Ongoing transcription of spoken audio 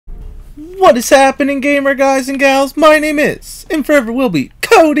What is happening, gamer guys and gals? My name is, and forever will be,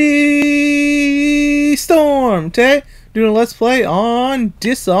 Cody Storm. Today, doing a let's play on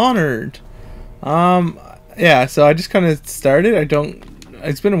Dishonored. Yeah, so I just kind of started.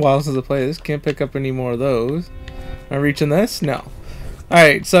 It's been a while since I played this. Can't pick up any more of those. Am I reaching this? No.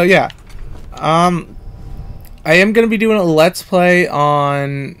 Alright, so yeah. I am going to be doing a let's play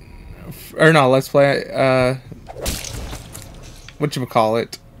on, let's play,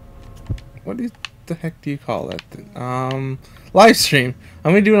 whatchamacallit. What the heck do you call that? Live stream.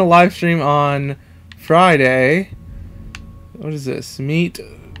 I'm gonna be doing a live stream on Friday. What is this? Meet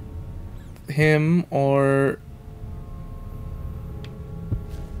him or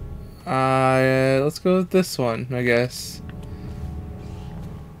let's go with this one, I guess.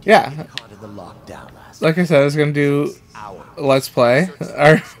 Yeah. Like I said, I was gonna do a let's play,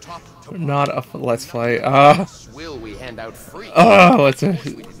 or not a let's play. What's a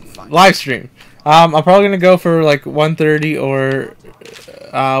live stream? I'm probably gonna go for like 1:30 or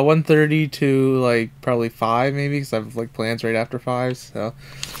 1:30 to like probably 5 maybe, because I have like plans right after 5. So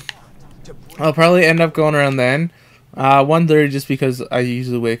I'll probably end up going around then. 1:30 just because I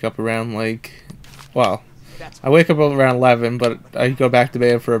usually wake up around like, well, I wake up around 11, but I go back to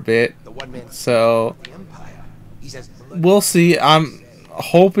bed for a bit. So we'll see. I'm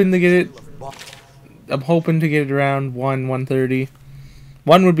hoping to get it. I'm hoping to get it around 1:30.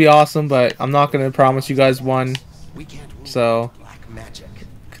 1 would be awesome, but I'm not going to promise you guys 1. So,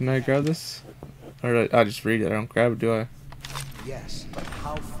 can I grab this? Or I just read it. I don't grab it, do I? Yes, but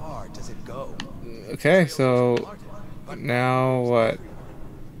how far does it go? Okay, so now what?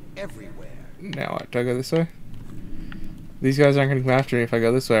 Everywhere. Now what? Do I go this way? These guys aren't going to come after me if I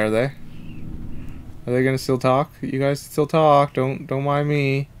go this way, are they? Are they going to still talk? You guys still talk. Don't mind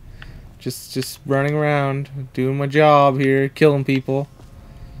me. Just running around, doing my job here, killing people.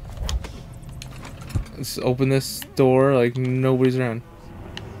 Let's open this door like nobody's around.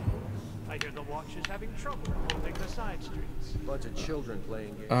 I hear the watch is having trouble holding the side streets. Bunch of children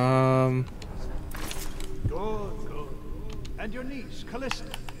playing games. Good. And your niece, Callista.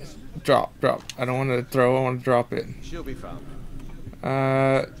 Drop. I don't want to throw. I want to drop it. She'll be found.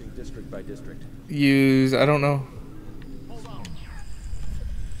 District by district. Use. I don't know.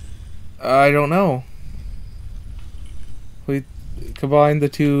 I don't know. We combine the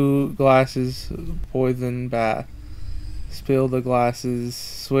 2 glasses, poison bath. Spill the glasses,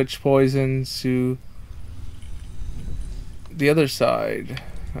 switch poisons to the other side.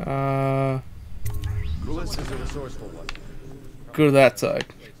 Go to that side.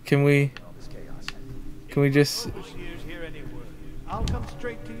 Can we just? I'll come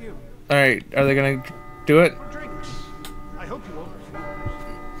straight to you. All right. Are they gonna do it? Drinks. I hope you won't refuse.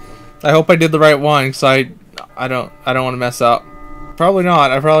 I hope I did the right one, because I don't want to mess up. Probably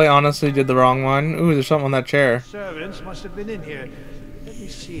not. I probably honestly did the wrong one. Ooh, there's something on that chair. Servants must have been in here. Let me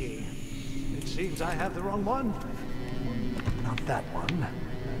see. It seems I have the wrong one. Not that one.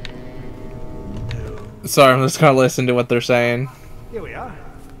 No. Sorry, I'm just gonna listen to what they're saying. Here we are.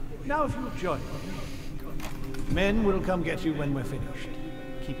 Now if you'll join me. Men will come get you when we're finished.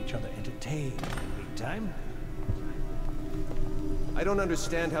 Keep each other entertained in the meantime. I don't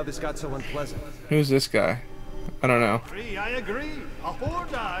understand how this got so unpleasant. Who's this guy? I don't know. I agree. A whore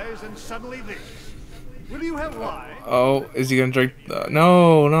dies and suddenly this. Will you have wine? Oh, is he gonna drink?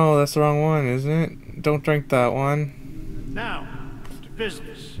 No, that's the wrong one, isn't it? Don't drink that one. Now, to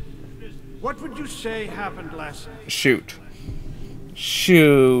business. What would you say happened last night? Shoot.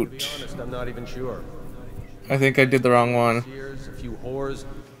 To be honest, I'm not even sure. I think I did the wrong one. A few whores.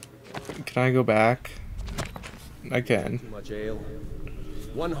 Can I go back? I can. Too much ale.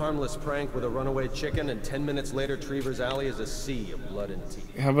 One harmless prank with a runaway chicken, and 10 minutes later, Trevor's Alley is a sea of blood and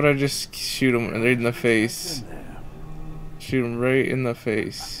teeth. How about I just shoot him right in the face? Shoot him right in the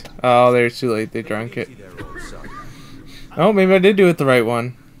face. Oh, they're too late. They drank it. Oh, maybe I did do it the right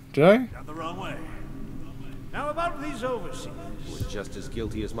one. Did I? Down the wrong way. Now about these overseers. We're just as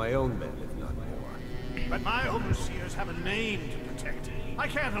guilty as my own men, if not more. But my overseers have a name to protect. I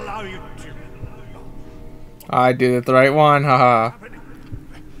can't allow you to. I did it the right one. Haha.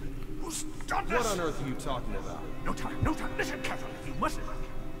 What on earth are you talking about? No time. Listen carefully. You mustn't.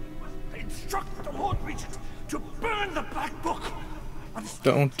 I instruct the Lord Regent to burn the Black Book.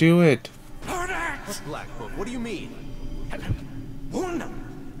 Don't do it. Burn it! What Black Book? What do you mean? Warn them,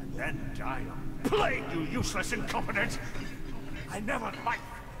 and then die of plague, you useless incompetent. I never liked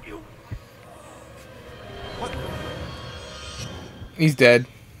you. What? He's dead.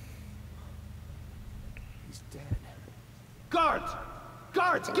 He's dead. Guards!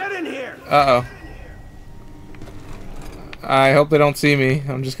 Guards, get in here! Uh-oh. I hope they don't see me.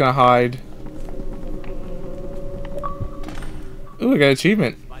 I'm just gonna hide. Ooh, I got an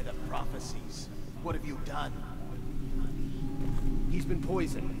achievement. By the prophecies, what have you done? He's been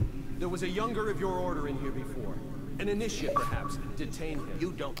poisoned. There was a younger of your order in here before. An initiate, perhaps. Detain him.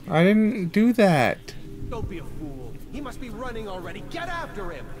 You don't. I didn't do that. Don't be a fool. He must be running already. Get after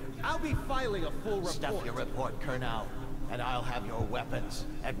him. I'll be filing a full report. Stuff your report, Colonel, and I'll have your weapons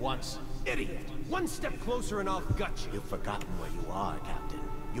at once. Idiot. One step closer and I'll gut you. You've forgotten where you are, Captain.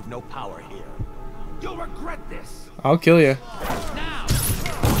 You've no power here. You'll regret this. I'll kill you. Now.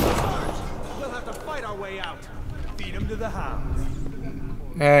 We'll have to fight our way out. Feed him to the hounds.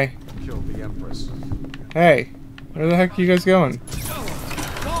 Hey. Kill the Empress. Hey. Where the heck are you guys going?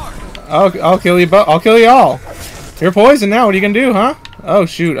 I'll kill you both. I'll kill you all. You're poisoned now. What are you gonna do, huh? Oh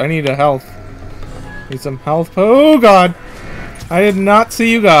shoot! I need a health. Need some health. Oh god! I did not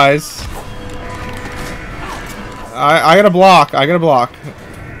see you guys. I gotta block. I gotta block.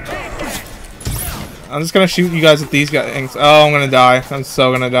 I'm just gonna shoot you guys with these guys. Oh, I'm gonna die. I'm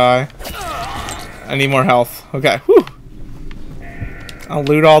so gonna die. I need more health. Okay. Whew. I'll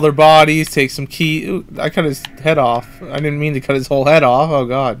loot all their bodies. Take some key. Ooh, I cut his head off. I didn't mean to cut his whole head off. Oh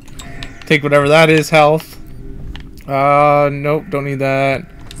god. Take whatever that is. Health. Nope. Don't need that.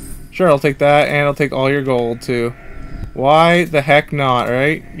 Sure, I'll take that, and I'll take all your gold too. Why the heck not,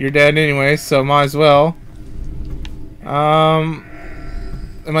 right? You're dead anyway, so might as well. Am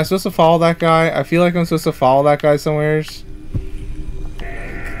I supposed to follow that guy? I feel like I'm supposed to follow that guy somewheres.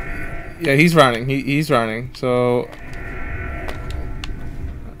 Yeah, he's running. He's running. So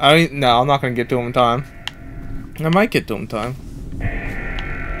no, I'm not gonna get to him in time. I might get to him in time.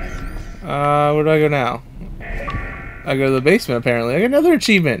 Where do I go now? I go to the basement apparently. I got another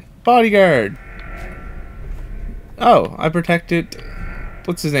achievement. Bodyguard. Oh, I protected,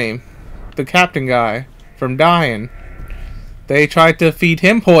 what's his name? The captain guy from dying. They tried to feed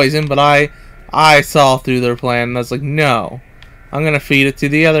him poison, but I saw through their plan and I was like, no. I'm gonna feed it to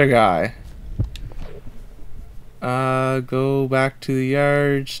the other guy. Go back to the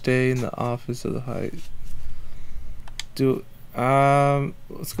yard, stay in the office of the height.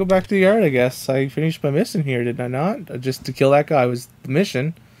 Let's go back to the yard, I guess. I finished my mission here, did I not? Just to kill that guy was the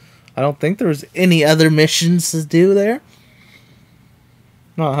mission. I don't think there was any other missions to do there.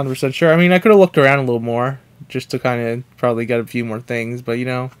 Not 100% sure. I mean, I could have looked around a little more just to kind of probably get a few more things, but you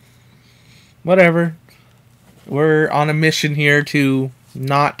know, whatever. We're on a mission here to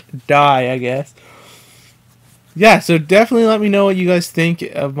not die, I guess. Yeah, so definitely let me know what you guys think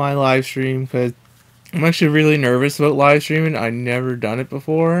of my live stream, because I'm actually really nervous about live streaming. I've never done it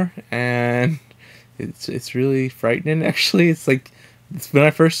before, and it's really frightening, actually. It's like, when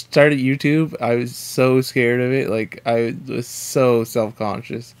I first started YouTube, I was so scared of it. Like, I was so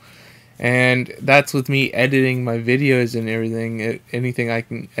self-conscious. And that's with me editing my videos and everything, anything I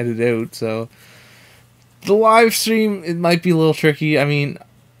can edit out. So, the live stream, it might be a little tricky. I mean,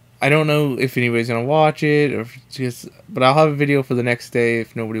 I don't know if anybody's going to watch it, or just, but I'll have a video for the next day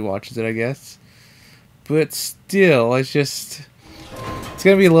if nobody watches it, I guess. But still, it's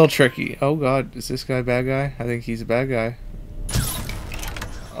going to be a little tricky. Oh god, is this guy a bad guy? I think he's a bad guy.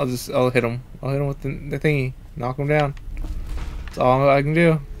 I'll hit him. I'll hit him with the thingy. Knock him down. That's all I can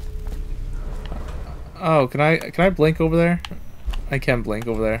do. Oh, can I blink over there? I can blink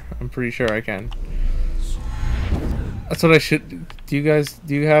over there. I'm pretty sure I can. That's what I should. Do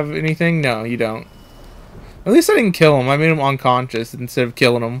you have anything? No, you don't. At least I didn't kill him. I made him unconscious instead of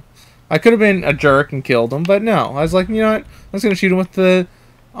killing him. I could have been a jerk and killed him, but no. I was like, you know what? I was gonna shoot him with the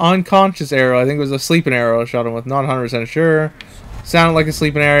unconscious arrow. I think it was a sleeping arrow I shot him with. Not 100% sure. Sounded like a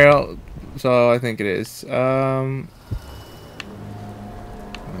sleeping arrow, so I think it is.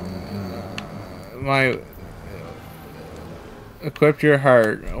 My equipped your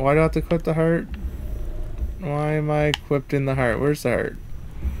heart. Why do I have to equip the heart? Why am I equipped in the heart? Where's the heart?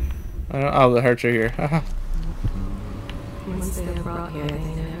 I don't. Oh, the heart's right here. Once they are brought here, they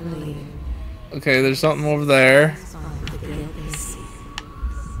never leave. Okay, there's something over there.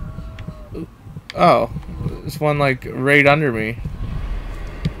 Oh, there's one like right under me.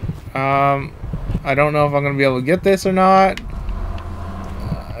 I don't know if I'm gonna be able to get this or not.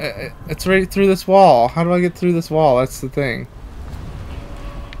 It's right through this wall. How do I get through this wall? That's the thing.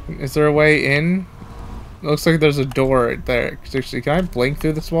 Is there a way in? It looks like there's a door right there. Actually, can I blink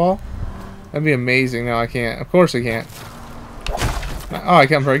through this wall? That'd be amazing. No, I can't. Of course I can't. Oh, I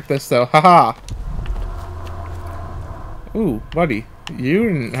can't break this though. Haha. Ooh, buddy. You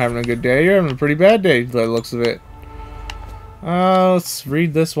ain't having a good day. You're having a pretty bad day by the looks of it. Let's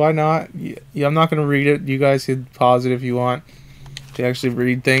read this. Why not? Yeah, I'm not going to read it. You guys can pause it if you want to actually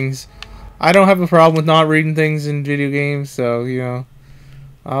read things. I don't have a problem with not reading things in video games, so you know,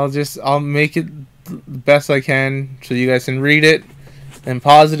 I'll make it the best I can so you guys can read it and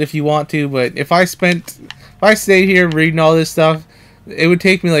pause it if you want to. But if I stayed here reading all this stuff, it would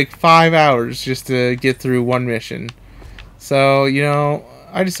take me like 5 hours just to get through one mission. So you know,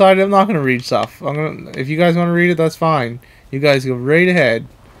 I decided I'm not gonna read stuff. If you guys want to read it, that's fine. You guys go right ahead.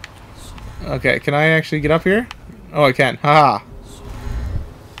 Okay, can I actually get up here? Oh, I can. Haha.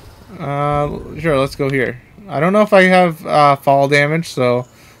 Sure, let's go here. I don't know if I have fall damage, so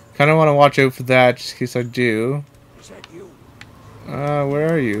kind of want to watch out for that just in case I do.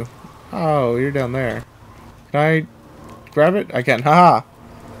 Where are you? Oh, you're down there. Can I grab it? I can. Haha.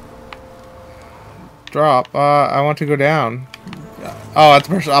 Drop. I want to go down. Oh, that's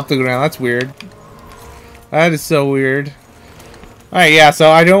the person up to go down. That's weird. That is so weird. Alright, yeah, so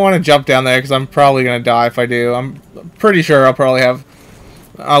I don't want to jump down there because I'm probably going to die if I do. I'm pretty sure I'll probably have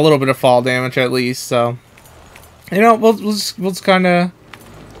a little bit of fall damage at least, so... You know, we'll just kind of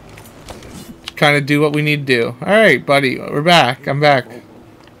do what we need to do. Alright, buddy, we're back. I'm back.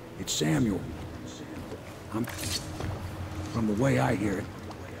 It's Samuel. From the way I hear it,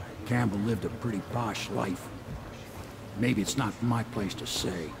 Campbell lived a pretty posh life. Maybe it's not my place to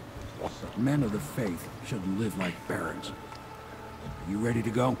say, but men of the faith shouldn't live like barons. You ready to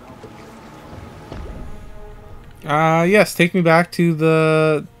go? Yes, take me back to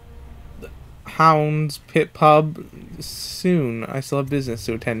the Hound's Pit Pub soon. I still have business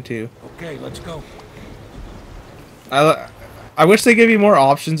to attend to. Okay, let's go. I wish they gave you more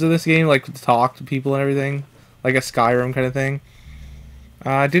options in this game, like to talk to people and everything. Like a Skyrim kind of thing.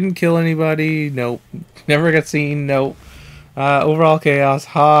 Didn't kill anybody. Nope. Never got seen. Nope. Overall chaos.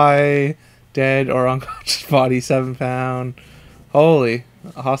 High. Dead or unconscious body. 7 pound. Holy.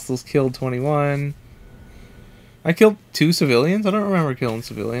 Hostiles killed 21. I killed 2 civilians? I don't remember killing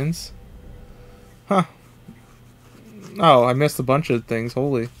civilians. Huh. Oh, I missed a bunch of things.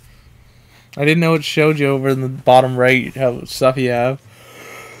 Holy. I didn't know it showed you over in the bottom right how much stuff you have.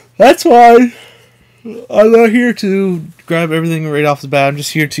 That's why I'm not here to grab everything right off the bat. I'm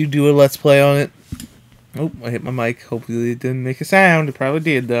just here to do a let's play on it. Oh, I hit my mic. Hopefully it didn't make a sound. It probably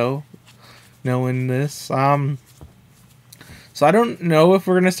did though. Knowing this. So I don't know if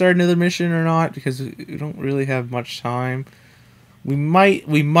we're gonna start another mission or not because we don't really have much time. We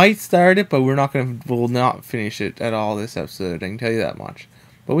might start it, but we'll not finish it at all this episode. I can tell you that much.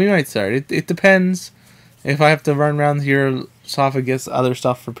 But we might start. It depends if I have to run around here, esophagus, other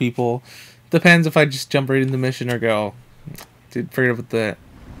stuff for people. Depends if I just jump right in the mission or go. Dude, forget about that.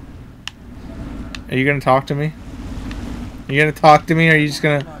 Are you gonna talk to me? Are you gonna talk to me, or are you just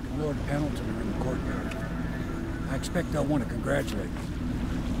gonna... Lord Pendleton are in the courtyard. I expect they'll want to congratulate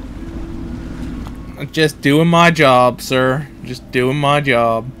you. Just doing my job, sir. Just doing my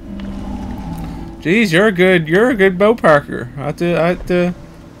job. Jeez, you're a good boat parker. I have to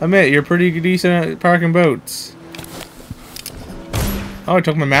admit, you're pretty decent at parking boats. Oh, I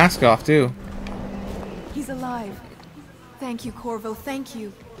took my mask off too. He's alive. Thank you, Corvo, thank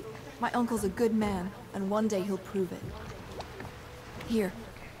you. My uncle's a good man, and one day he'll prove it. Here.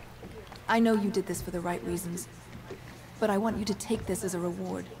 I know you did this for the right reasons, but I want you to take this as a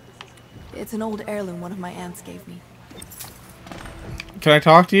reward. It's an old heirloom one of my aunts gave me. Can I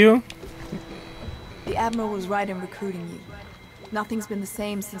talk to you? The Admiral was right in recruiting you. Nothing's been the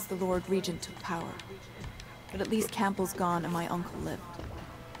same since the Lord Regent took power. But at least Campbell's gone and my uncle lived.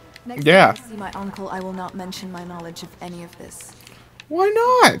 Next time I see my uncle, I will not mention my knowledge of any of this. Why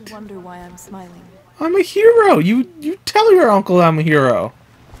not? I wonder why I'm smiling. I'm a hero. You tell your uncle I'm a hero.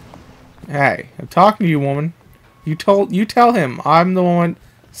 Hey, I'm talking to you, woman. You tell him I'm the one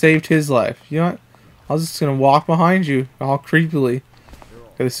that saved his life. You know what? I was just gonna walk behind you, all creepily.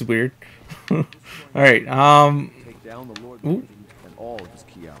 Okay, this is weird. All right. Take down the Lord and all of his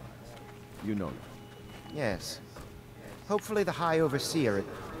key allies. You know that. Yes. Hopefully the High Overseer...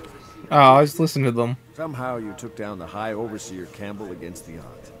 Oh, I was listening to them. Somehow you took down the High Overseer Campbell against the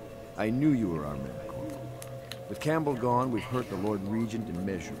odds. I knew you were our man, Corporal. With Campbell gone, we've hurt the Lord Regent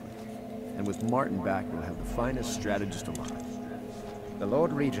immeasurably. And with Martin back, we'll have the finest strategist alive. The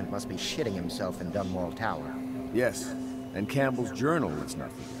Lord Regent must be shitting himself in Dunwall Tower. Yes, and Campbell's journal, let's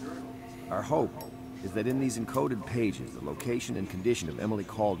not forget. Our hope is that in these encoded pages, the location and condition of Emily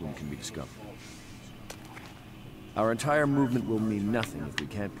Caldwell can be discovered. Our entire movement will mean nothing if we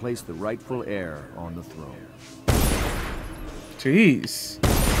can't place the rightful heir on the throne. Jeez.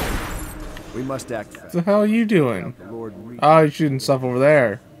 We must act fast. What the hell are you doing? Oh, you're shooting stuff over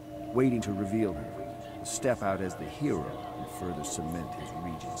there. Waiting to reveal him, to step out as the hero and further cement his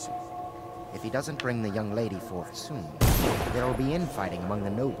regency. If he doesn't bring the young lady forth soon, there will be infighting among the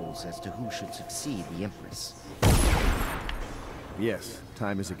nobles as to who should succeed the Empress. Yes,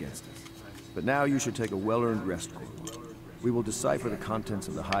 time is against us. But now you should take a well-earned rest, Corvo. We will decipher the contents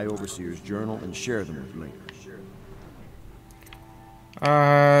of the High Overseer's journal and share them with you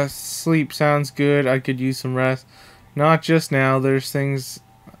later. Sleep sounds good. I could use some rest. Not just now. There's things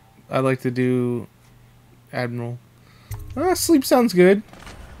I'd like to do, Admiral. Sleep sounds good.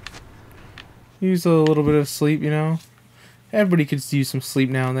 Use a little bit of sleep, you know. Everybody could use some sleep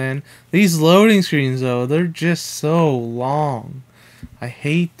now and then. These loading screens, though, they're just so long. I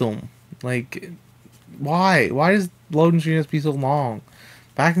hate them. Like, why? Why does loading screen have to be so long?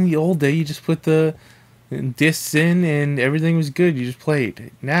 Back in the old day, you just put the discs in and everything was good. You just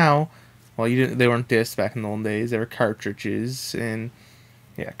played. Now, well, you didn't. They weren't discs back in the old days. They were cartridges and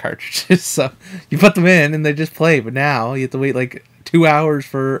yeah, cartridges. So you put them in and they just play. But now you have to wait like 2 hours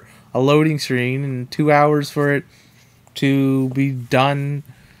for a loading screen and 2 hours for it to be done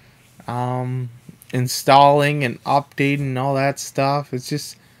installing and updating and all that stuff.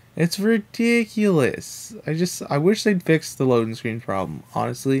 It's ridiculous. I wish they'd fix the loading screen problem,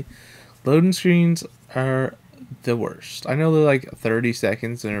 honestly. Loading screens are the worst. I know they're like 30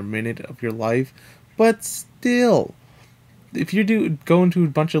 seconds or a minute of your life, but still, if you go into a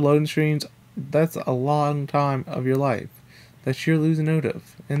bunch of loading screens, that's a long time of your life that you're losing out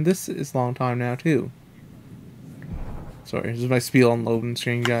of. And this is a long time now too. Sorry, this is my spiel on loading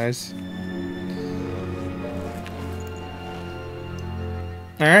screen, guys.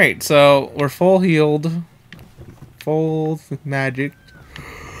 Alright, so we're full healed. Full magic.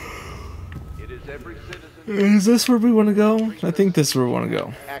 Is this where we want to go? I think this is where we want to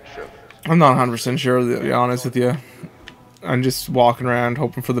go. I'm not 100% sure, to be honest with you. I'm just walking around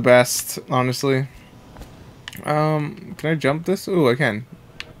hoping for the best, honestly. Can I jump this? Ooh, I can.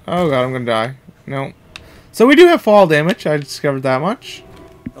 Oh god, I'm gonna die. No. So we do have fall damage, I discovered that much.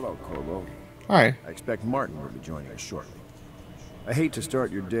 Hello, Corvo. Hi. I expect Martin will be joining us shortly. I hate to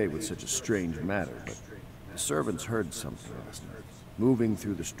start your day with such a strange matter, but the servants heard something last night, moving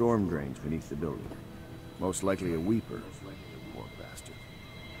through the storm drains beneath the building. Most likely a weeper. Poor bastard.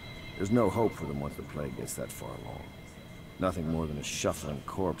 There's no hope for them once the plague gets that far along. Nothing more than a shuffling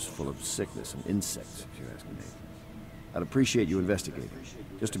corpse full of sickness and insects, if you ask me. I'd appreciate you investigating,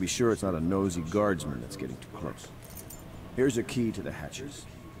 just to be sure it's not a nosy guardsman that's getting too close. Here's a key to the hatches.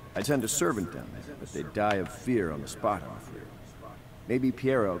 I'd send a servant down there, but they'd die of fear on the spot, I'm afraid. Maybe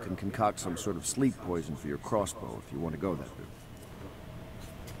Piero can concoct some sort of sleep poison for your crossbow if you want to go that route.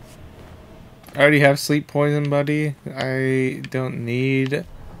 I already have sleep poison, buddy. I don't need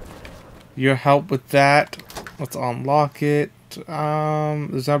your help with that. Let's unlock it. There's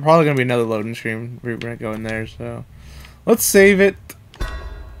probably gonna be another loading screen. We're gonna go in there, so let's save it.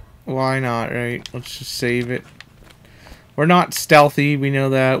 Why not, right? Let's just save it. We're not stealthy, we know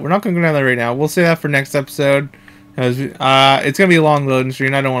that. We're not gonna go down there right now. We'll save that for next episode. Because it's gonna be a long loading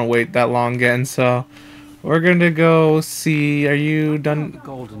screen. I don't want to wait that long again, so we're gonna go see. Are you done?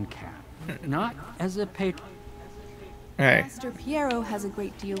 Golden cat. Not as a patron. Hey. Master Piero has a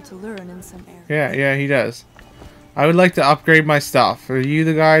great deal to learn in some areas. Yeah, he does. I would like to upgrade my stuff. Are you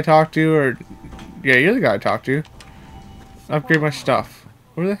the guy I talked to, or yeah, you're the guy I talked to? Upgrade my stuff.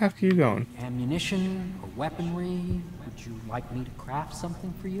 Where the heck are you going? Ammunition or weaponry? Would you like me to craft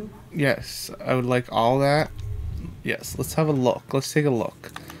something for you? Yes, I would like all that. Yes, let's have a look. Let's take a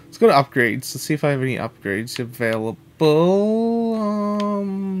look. Let's go to upgrades. Let's see if I have any upgrades available.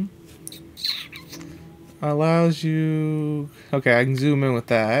 Allows you... Okay, I can zoom in with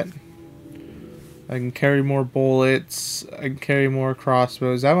that. I can carry more bullets. I can carry more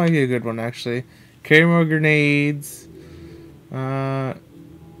crossbows. That might be a good one, actually. Carry more grenades.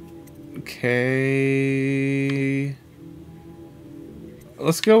 Okay.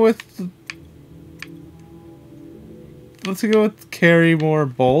 Let's go with... Let's go with carry more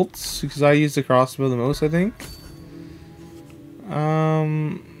bolts, because I use the crossbow the most, I think.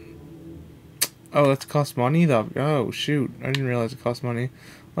 Oh, that costs money though. Oh shoot, I didn't realize it cost money.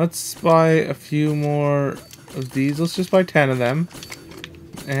 Let's buy a few more of these. Let's just buy 10 of them.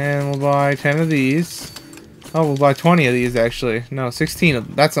 And we'll buy 10 of these. Oh, we'll buy 20 of these actually. No, 16 of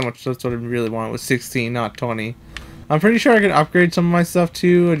them. That's how much, that's what I really wanted, was 16, not 20. I'm pretty sure I can upgrade some of my stuff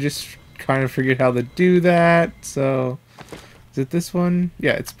too. I just kind of figured how to do that, so... Is it this one?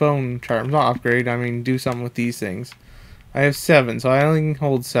 Yeah, it's bone charms. Not upgrade, I mean do something with these things. I have 7, so I only can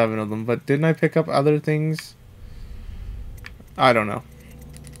hold 7 of them. But didn't I pick up other things? I don't know.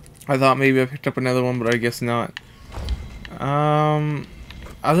 I thought maybe I picked up another one, but I guess not.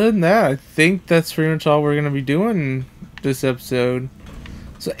 Other than that, I think that's pretty much all we're going to be doing this episode.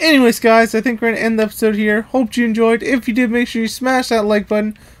 So anyways, guys, I think we're going to end the episode here. Hope you enjoyed. If you did, make sure you smash that like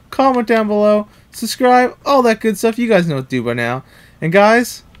button, comment down below, subscribe, all that good stuff. You guys know what to do by now. And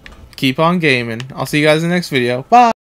guys, keep on gaming. I'll see you guys in the next video. Bye!